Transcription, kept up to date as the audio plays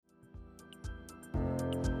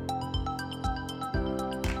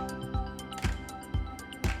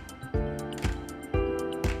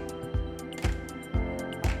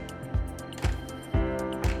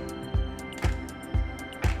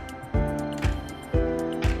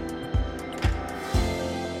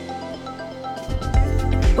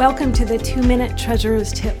Welcome to the 2-Minute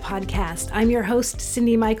Treasurer's Tip podcast. I'm your host,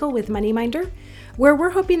 Cindy Michael with Money Minder, where we're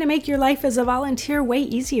hoping to make your life as a volunteer way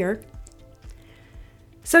easier.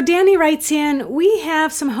 So Danny writes in, we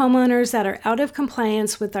have some homeowners that are out of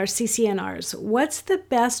compliance with our CC&Rs. What's the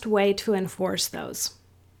best way to enforce those?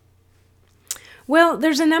 Well,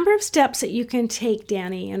 there's a number of steps that you can take,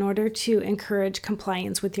 Danny, in order to encourage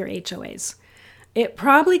compliance with your HOAs. It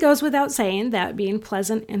probably goes without saying that being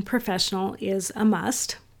pleasant and professional is a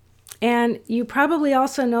must. And you probably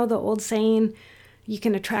also know the old saying, you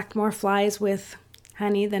can attract more flies with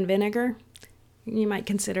honey than vinegar. You might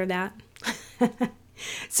consider that.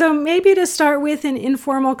 So maybe to start with, an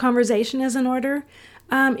informal conversation is in order.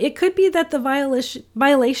 It could be that the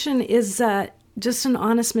violation is just an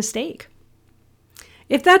honest mistake.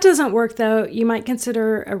 If that doesn't work, though, you might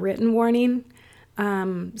consider a written warning.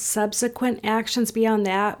 Subsequent actions beyond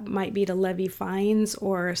that might be to levy fines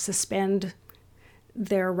or suspend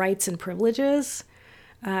their rights and privileges.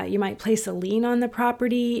 You might place a lien on the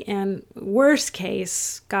property, and worst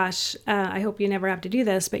case, I hope you never have to do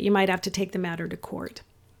this, but you might have to take the matter to court.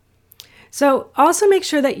 So also make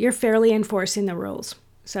sure that you're fairly enforcing the rules.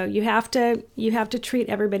 So you have to treat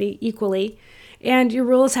everybody equally, and your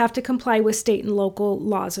rules have to comply with state and local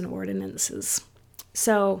laws and ordinances.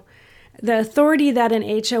 So the authority that an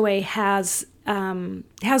HOA has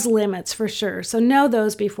limits for sure, so know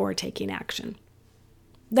those before taking action.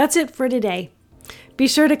 That's it for today. Be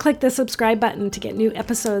sure to click the subscribe button to get new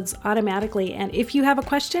episodes automatically, and if you have a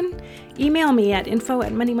question, email me at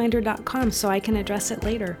info@moneyminder.com so I can address it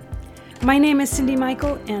later. My name is Cindy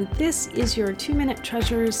Michael, and this is your 2-Minute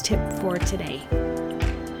Treasurer's Tip for today.